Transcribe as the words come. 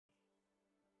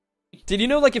Did you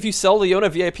know, like, if you sell Leona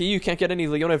VIP, you can't get any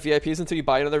Leona VIPs until you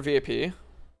buy another VIP? Wait,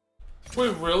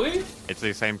 really? It's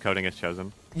the same coding as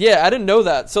Chosen. Yeah, I didn't know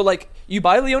that. So, like, you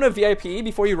buy Leona VIP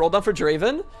before you roll down for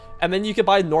Draven, and then you can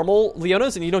buy normal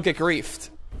Leonas and you don't get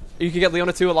griefed. You can get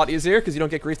Leona 2 a lot easier because you don't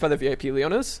get griefed by the VIP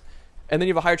Leonas. And then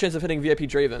you have a higher chance of hitting VIP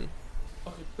Draven.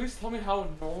 Okay, please tell me how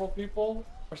normal people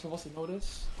are supposed to know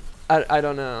this. I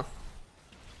don't know.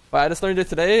 But I just learned it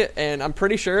today, and I'm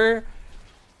pretty sure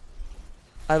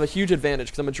I have a huge advantage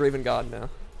because I'm a Draven god now.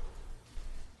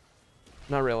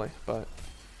 Not really, but...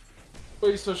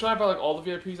 Wait, so should I buy like all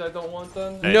the VIPs I don't want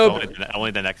then? No,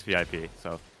 only the next VIP.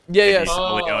 So Yeah, if yeah. you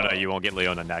sell Leona, you won't get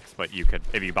Leona next, but you could,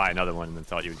 if you buy another one and then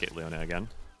sell it, you would get Leona again.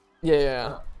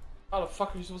 Yeah. How the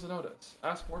fuck are you supposed to know this?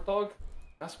 Ask Warthog?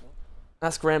 Ask one.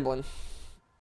 Ask Ramblin'.